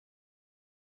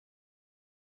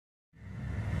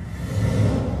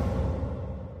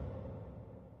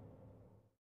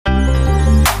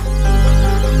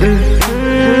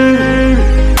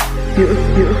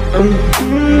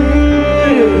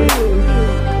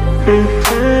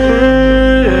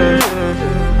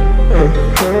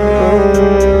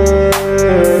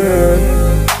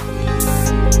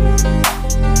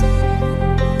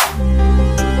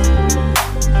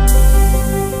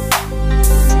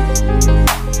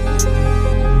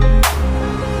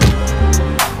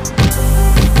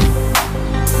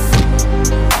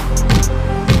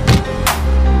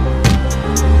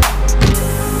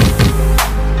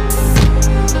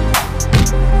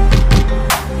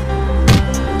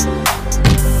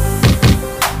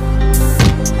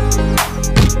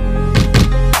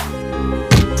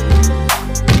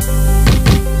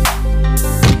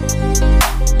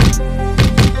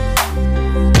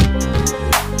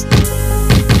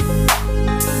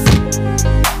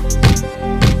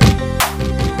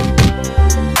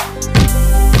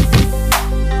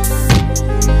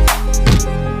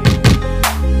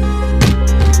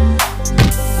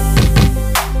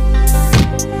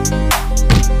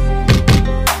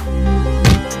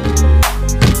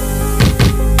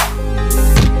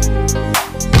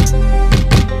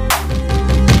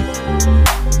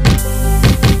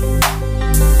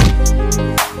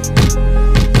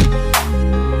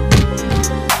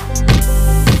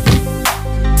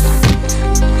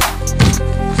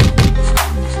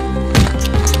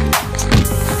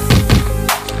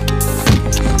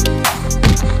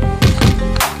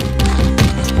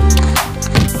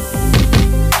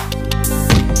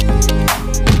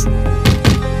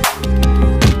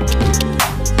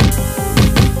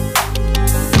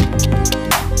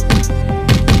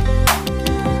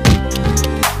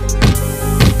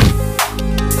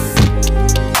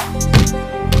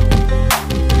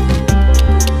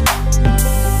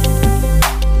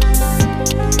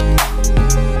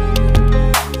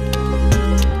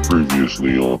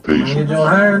Previously on Patient. Get your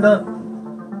hired up.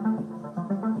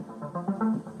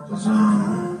 Cause,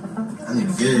 I need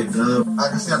to get it, dub. I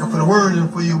can see I can put a word in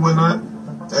for you and whatnot.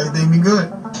 Everything be good.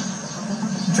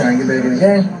 You trying to get back in the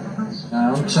game?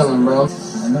 Nah, I'm chilling, bro.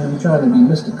 I know you trying to be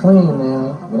Mr. Clean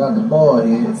now, without the bald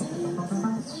head.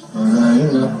 But,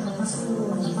 you know,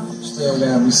 still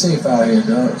gotta be safe out here,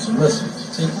 dog. So listen,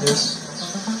 take this,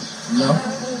 you know,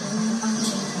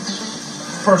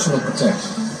 personal protection.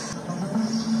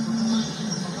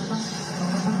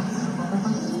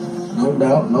 No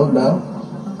doubt, no doubt.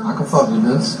 I can fuck with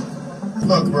this.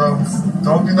 Look, bro,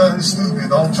 don't do nothing stupid.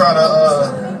 Don't try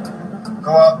to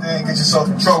go out there and get yourself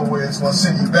in trouble where it's gonna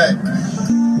send you back.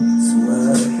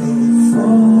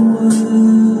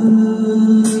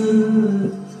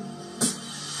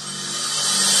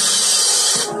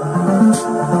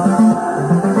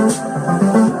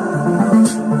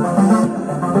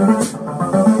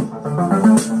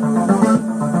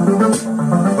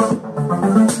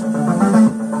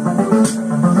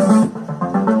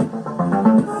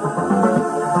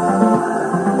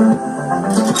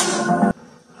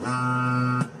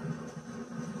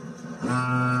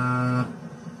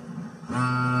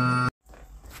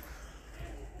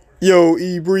 Yo,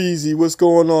 E Breezy, what's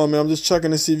going on, man? I'm just checking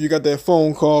to see if you got that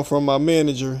phone call from my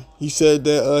manager. He said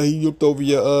that he looked over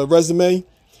your resume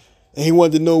and he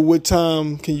wanted to know what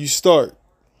time can you start.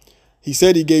 He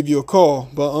said he gave you a call,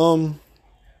 but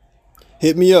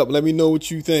hit me up. Let me know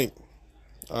what you think.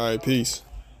 All right, peace.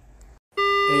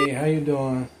 Hey, how you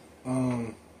doing?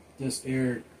 This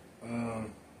Eric.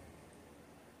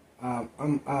 I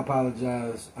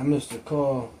apologize. I missed a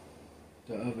call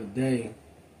the other day.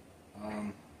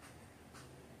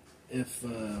 If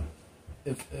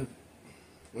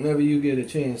whenever you get a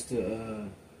chance to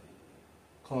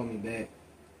call me back,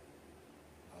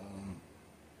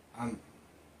 I'm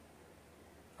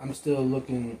still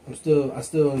looking. I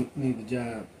still need the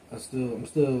job. I'm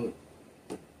still.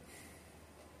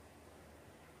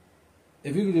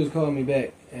 If you could just call me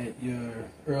back at your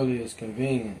earliest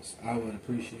convenience, I would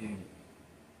appreciate it.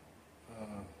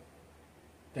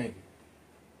 Thank you.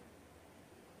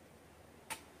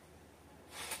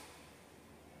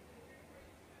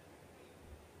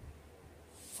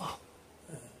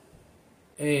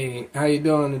 Hey, how you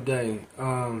doing today?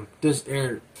 This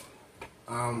Eric.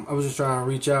 I was just trying to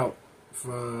reach out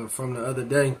from the other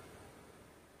day.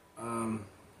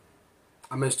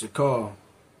 I missed your call.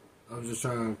 I was just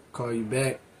trying to call you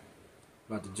back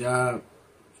about the job.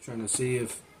 Trying to see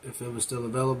if it was still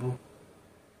available.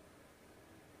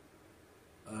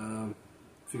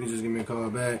 If you could just give me a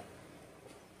call back,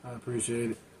 I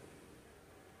appreciate it.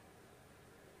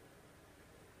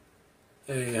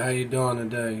 Hey, how you doing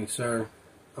today, sir?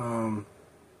 I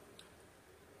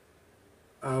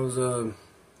was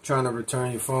trying to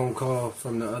return your phone call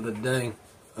from the other day.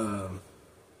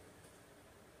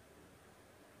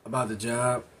 about the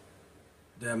job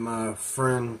that my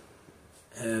friend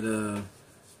had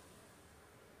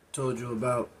told you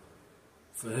about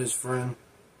for his friend.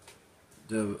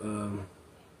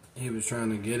 He was trying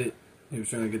to get it. He was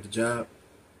trying to get the job.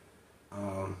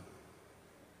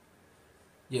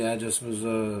 Yeah, I just was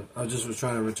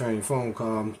trying to return your phone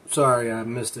call. I'm sorry I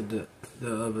missed it the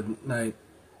other night.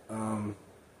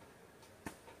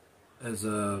 As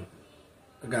I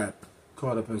got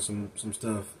caught up in some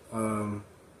stuff.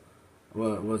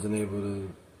 Wasn't able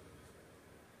to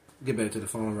get back to the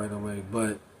phone right away.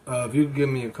 But if you could give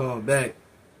me a call back,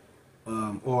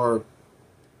 or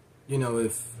you know,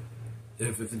 if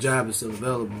the job is still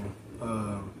available,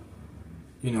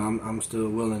 you know, I'm still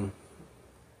willing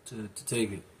to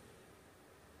take it.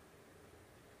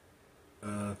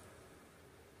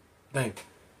 Thank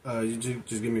you. You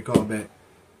just give me a call back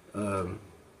on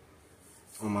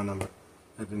my number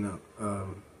at the note.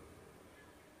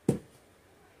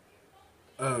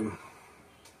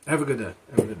 Have a good day.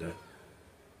 Have a good day.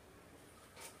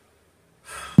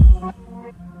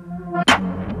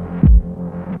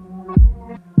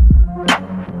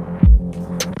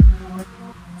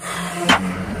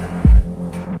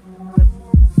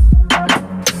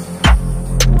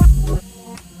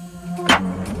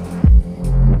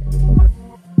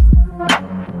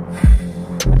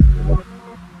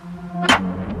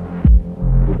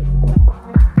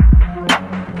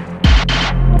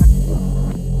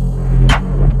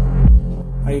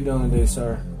 How you doing today,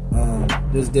 sir?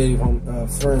 This Dave,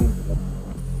 friend,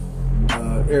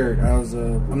 Eric.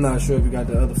 I'm not sure if you got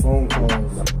the other phone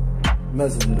calls,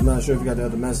 messages. I'm not sure if you got the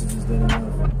other messages that I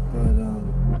left, but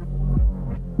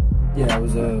yeah, I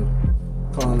was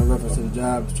calling in reference to the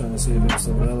job, trying to see if it was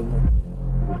still available.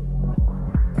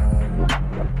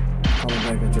 Calling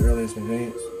back at your earliest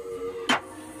convenience. All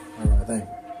right, thank you.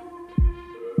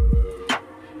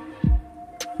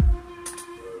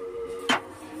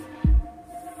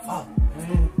 Fuck,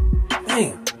 man.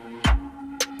 Damn.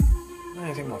 I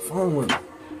ain't take my phone with me. I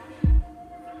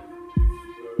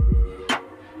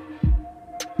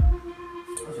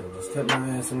should have just kept my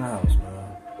ass in the house,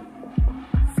 man.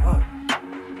 Fuck.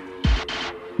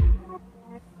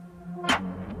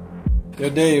 Yo,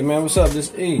 Dave, man, what's up?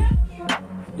 This E.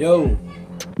 Yo,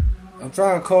 I'm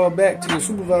trying to call back to your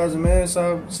supervisor, man,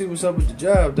 so I see what's up with the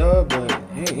job, dog, but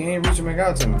he ain't reaching back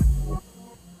out to me.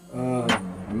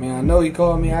 I mean, I know he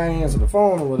called me, I ain't answer the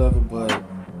phone or whatever, but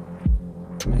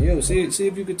man, yo, see if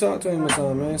you can talk to him or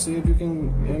something, man. See if you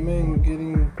can, you know what I mean, get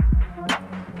him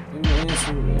to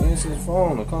answer his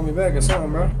phone or call me back or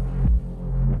something, bro.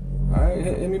 Alright,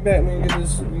 hit me back, man, get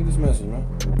this message, man.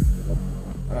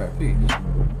 Alright, peace.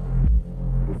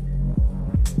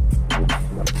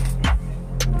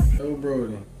 Yo,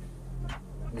 Brody.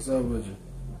 What's up with you?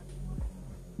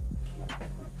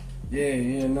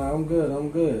 Yeah, nah, I'm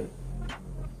good.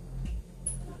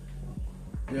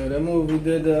 Yo, that movie we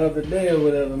did the other day or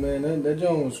whatever, man, that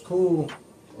joint was cool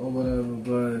or whatever,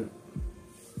 but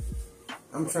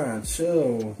I'm trying to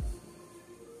chill.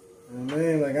 You know what I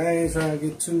mean? Like, I ain't trying to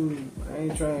get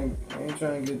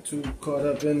too caught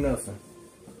up in nothing.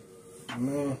 You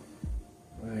know?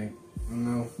 Like, you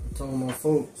know, I told my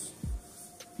folks,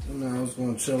 you know, I was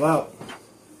gonna chill out.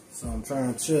 So I'm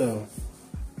trying to chill.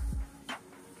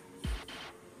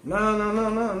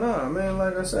 No, man,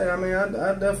 like I say, I mean,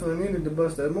 I definitely needed to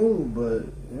bust that move, but,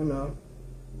 you know,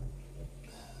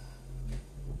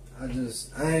 I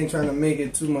ain't trying to make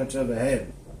it too much of a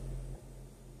habit,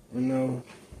 you know,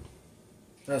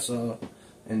 that's all.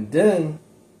 And then,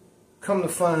 come to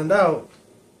find out,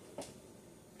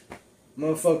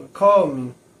 motherfucker called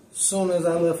me as soon as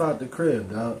I left out the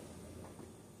crib, dog.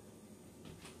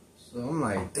 So I'm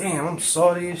like, damn, I'm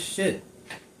salty as shit.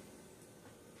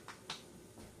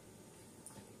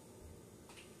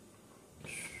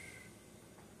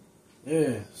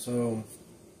 Yeah, so,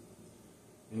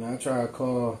 you know, I try to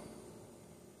call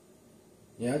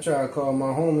my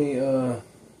homie,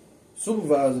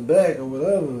 supervisor back or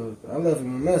whatever. I left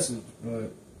him a message,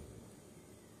 but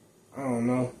I don't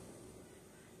know.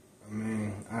 I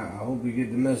mean, I hope he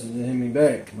get the message and hit me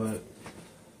back, but,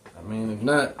 I mean, if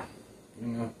not, you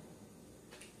know,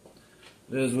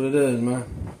 it is what it is, man.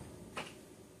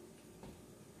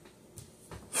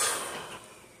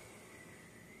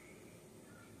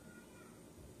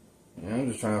 Yeah, I'm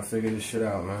just trying to figure this shit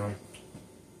out, man.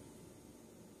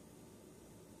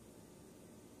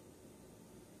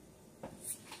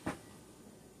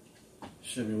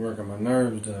 Should be working my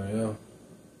nerves though, yo.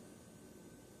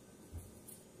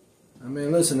 I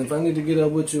mean, listen, if I need to get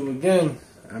up with you again,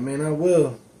 I mean, I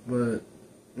will. But,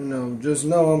 you know, just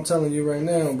know I'm telling you right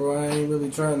now, bro, I ain't really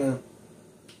trying to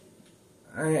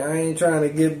I ain't trying to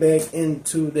get back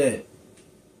into that.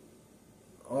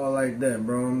 All like that,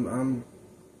 bro. I'm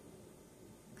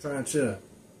trying to chill.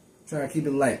 Trying to keep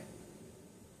it light.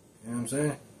 You know what I'm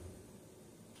saying?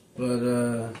 But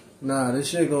nah, this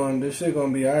shit gonna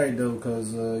be alright though,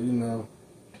 cause you know,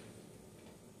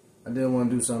 I did want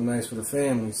to do something nice for the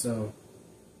family, so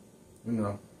you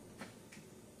know,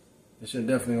 this shit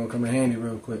definitely gonna come in handy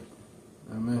real quick.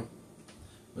 You know what I mean?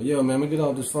 But yo, man, I'm gonna get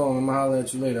off this phone. I'm gonna holler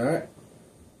at you later, alright?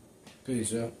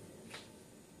 Peace, yo.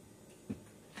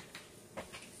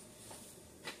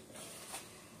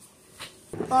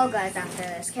 Fall Guys after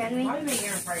this, can we? Why are you making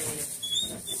Aaron party with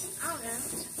I don't know.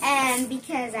 And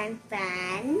because I'm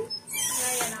fun. No,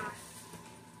 you're not.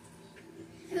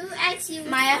 Who asked you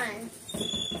Maya? Fun?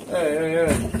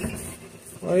 Hey.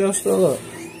 Why y'all still up?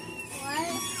 What?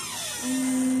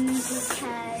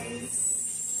 Because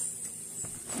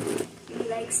we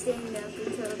like staying up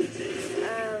until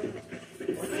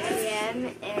 1 a.m.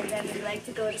 and then we like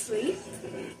to go to sleep.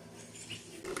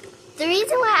 The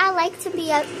reason why I like to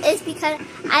be up is because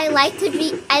I like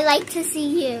to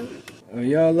see you.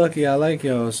 Y'all lucky I like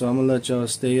y'all, so I'm gonna let y'all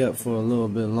stay up for a little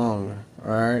bit longer,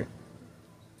 alright?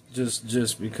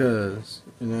 Just because,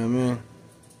 you know what I mean?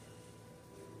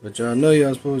 But y'all know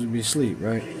y'all supposed to be asleep,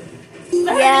 right?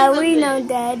 Yeah, we know,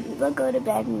 Dad. We'll go to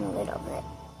bed in a little bit.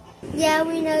 Yeah,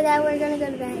 we know that we're gonna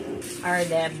go to bed. Alright,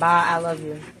 Dad. Bye. I love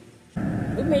you.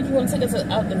 What made you want to take us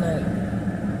out tonight?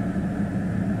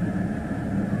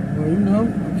 Well, you know,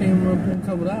 I came up in a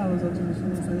couple of hours. I just, you know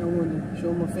what I'm saying, I wanted to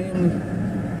show my family,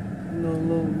 you know, a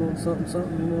little something,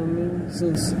 you know what I mean?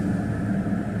 Since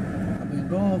I've been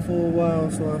gone for a while,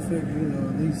 so I figured, you know,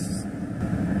 at least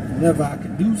whenever I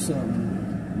could do something,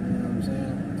 you know what I'm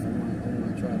saying? I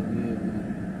want to try to be able to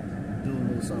do a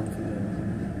little something for them.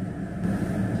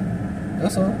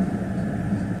 That's all.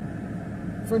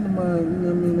 A friend of mine, you know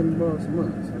what I mean, let me borrow some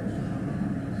money. So.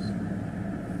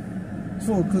 It's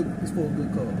for a good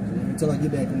cause. You know, until I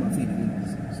get back on my feet again.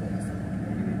 So.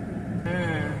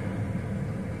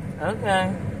 Okay.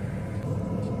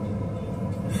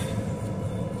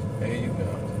 There you go.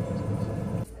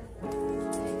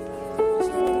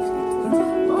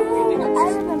 Oh, I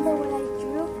remember what I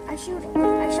drew. I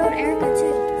showed Erica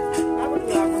too.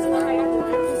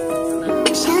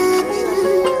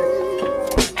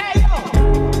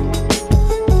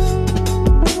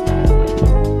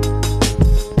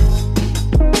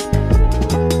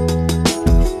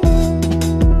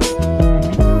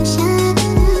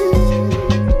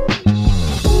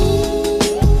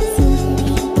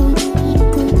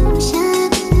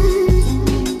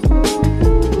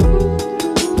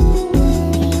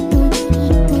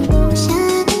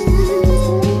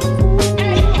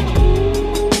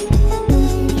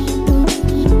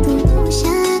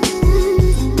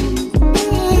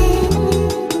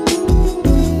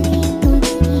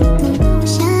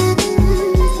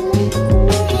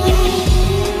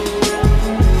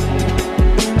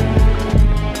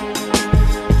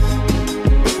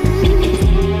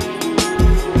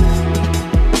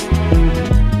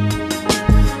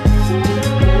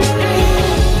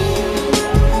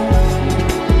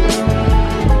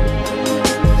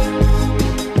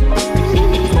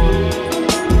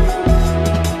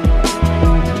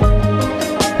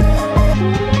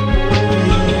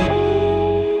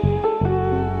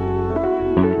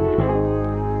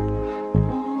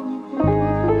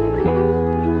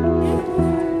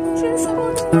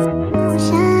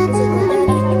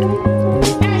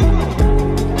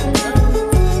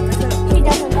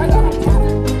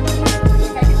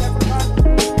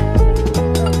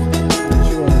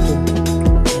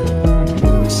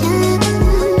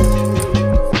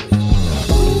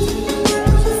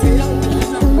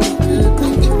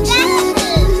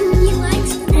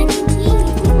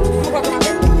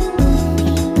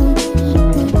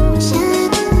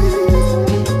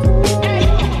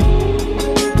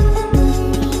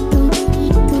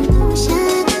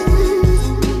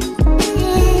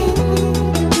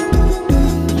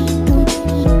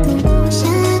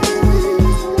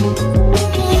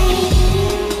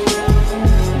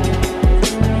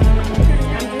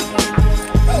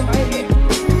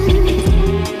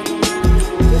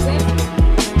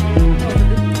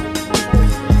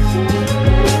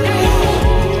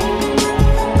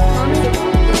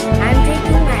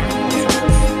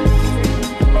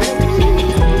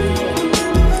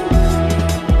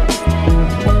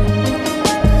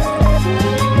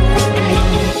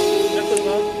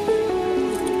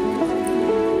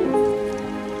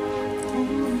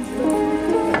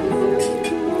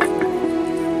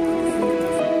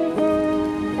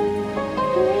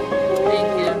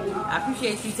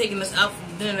 Taking us out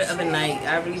for dinner the other night.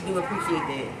 I really do appreciate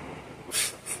that.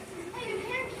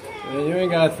 Man, you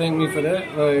ain't gotta thank me for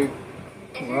that. Like,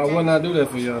 why wouldn't I do that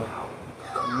for y'all?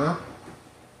 You know?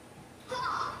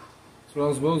 That's what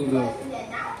I'm supposed to do.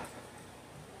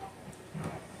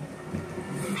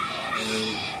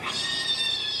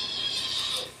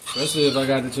 Especially if I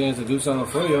got the chance to do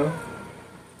something for y'all.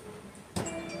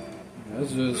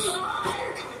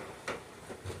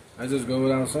 I just go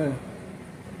without saying.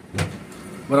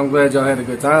 But I'm glad y'all had a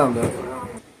good time though.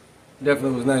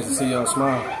 Definitely was nice to see y'all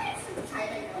smile.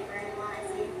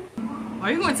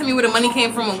 Are you gonna tell me where the money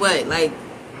came from or what? Like,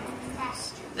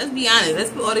 let's be honest. Let's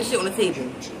put all this shit on the table.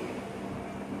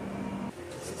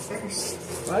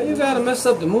 Why you gotta mess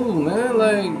up the mood, man?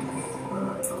 Like,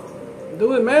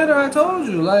 do it matter? I told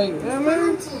you. Like, yeah,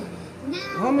 man.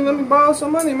 Homie, let me borrow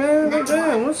some money, man. Like,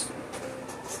 damn, what's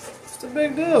the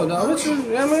big deal, dog? What you,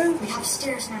 yeah, man? We have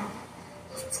stairs now.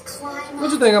 Let's climb.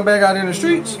 What you think? I'm back out in the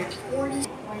streets?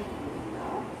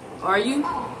 Are you?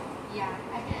 Yeah,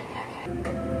 I did.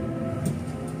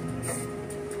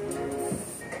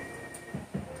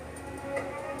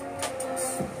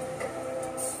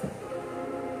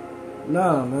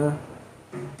 Nah, man.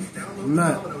 I'm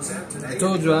not. I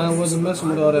told you I wasn't messing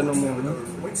with all that no more, man.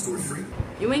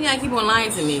 You ain't gotta keep on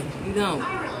lying to me. You don't.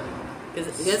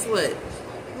 Cause guess what?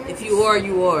 If you are,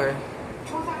 you are.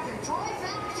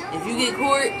 If you get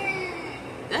caught,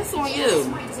 that's on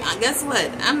you. Guess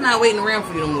what? I'm not waiting around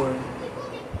for you no more.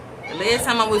 The last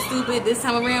time I was stupid, this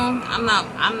time around, I'm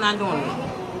not doing it.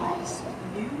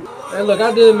 Hey, look,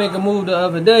 I did make a move the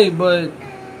other day, but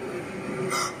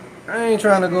I ain't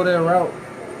trying to go that route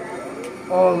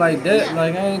all like that.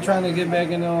 Like, I ain't trying to get back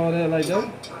into all that like that.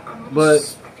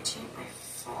 But,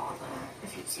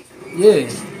 yeah.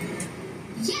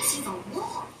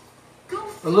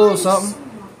 A little something.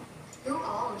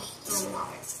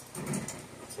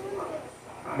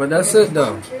 But that's it,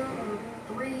 though.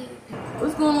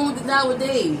 What's going on with the guy with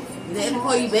Dave? Did they ever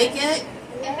call you back yet?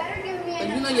 But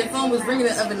you know your phone was ringing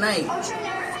the other night.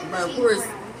 But of course,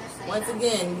 once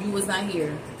again, you was not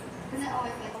here.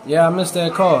 Yeah, I missed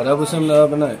that call. That was him the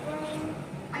other night.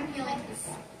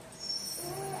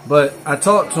 But I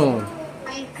talked to him.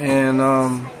 And,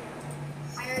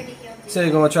 said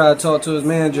he's gonna try to talk to his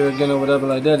manager again or whatever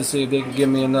like that to see if they could give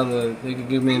me another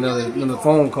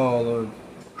phone call or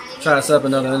try to set up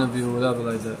another interview or whatever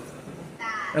like that.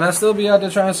 And I still be out there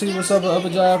trying to see what's up with other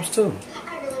jobs too.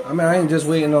 I mean, I ain't just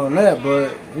waiting on that,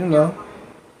 but you know,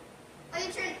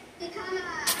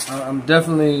 I'm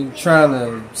definitely trying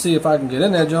to see if I can get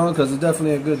in that joint because it's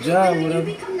definitely a good job or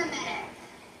whatever.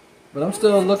 But I'm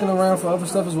still looking around for other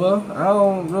stuff as well. I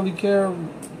don't really care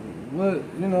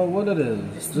what it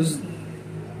is. Just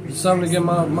something to get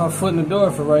my foot in the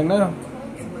door for right now.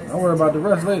 I'll worry about the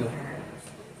rest later.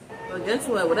 But guess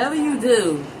what? Whatever you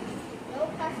do,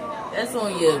 that's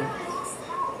on you.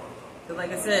 Cause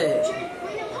like I said,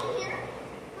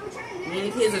 me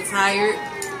and the kids are tired,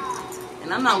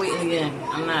 and I'm not waiting again.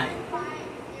 I'm not.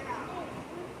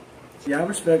 Yeah, I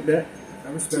respect that.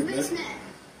 I respect that.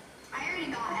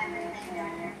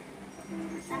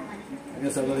 I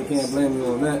guess I really can't blame you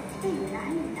on that.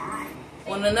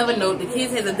 On another note, the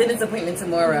kids has a dentist appointment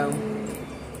tomorrow,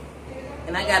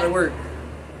 and I gotta work.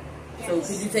 So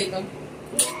could you take them?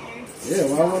 Yeah,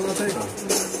 why wouldn't I take them?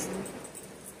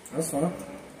 That's fine.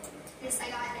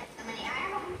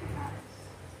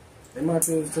 They my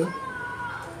kids too.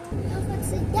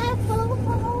 Dad, pull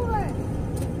over.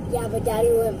 Yeah, but Daddy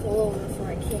wouldn't pull over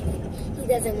for a kid. He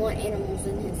doesn't want animals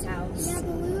in his house. Yeah,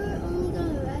 but we were only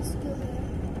gonna rescue her.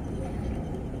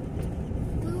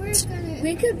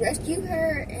 We could rescue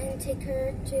her and take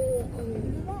her to the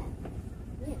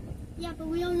vet. Yeah, but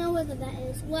we don't know where the vet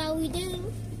is. Well, we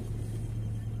do.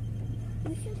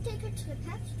 We should take her to the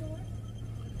pet store.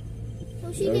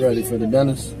 So she You ready for the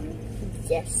dentist?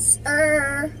 Yes,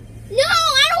 sir. No,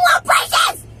 I don't want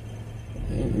braces!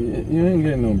 You ain't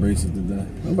getting no braces today.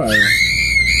 Nobody.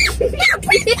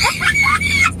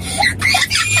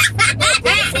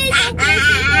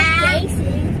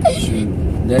 Shoot,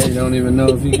 Daddy don't even know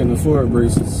if he can afford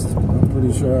braces. I'm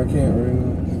pretty sure I can't right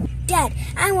now. Dad,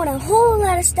 I want a whole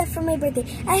lot of stuff for my birthday.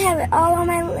 I have it all on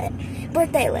my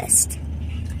birthday list.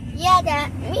 Yeah,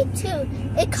 Dad, me too.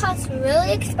 It costs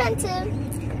really expensive.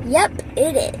 Yep,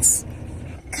 it is.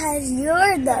 'Cause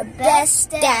you're the best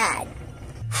dad.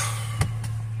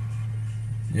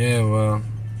 Yeah, well,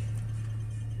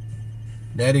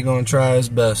 Daddy gonna try his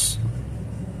best.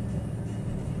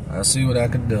 I'll see what I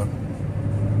can do.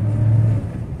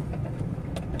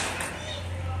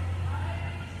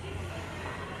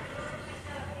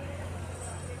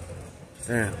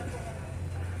 Damn.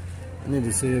 I need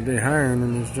to see if they hiring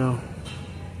in this job.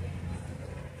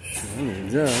 Shit, I need a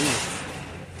job.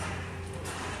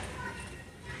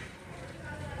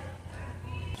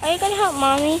 Are you gonna help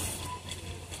mommy?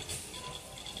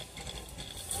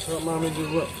 Help mommy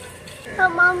do what?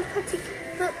 Help mom put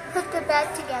the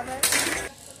bed together.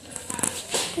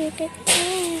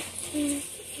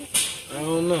 I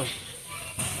don't know.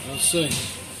 Let's see.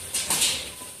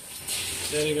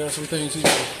 Daddy got some things he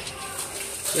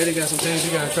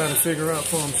gotta try to figure out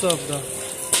for himself though.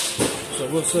 So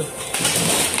we'll see.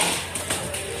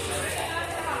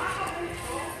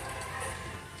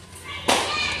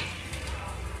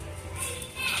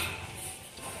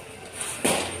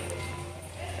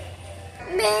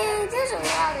 Man, there's a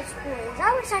lot of spoons.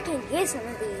 I wish I could get some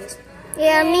of these.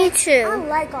 Yeah, me too. I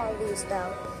like all these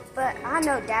though, but I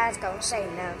know Dad's gonna say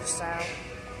no, so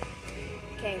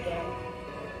can't get them.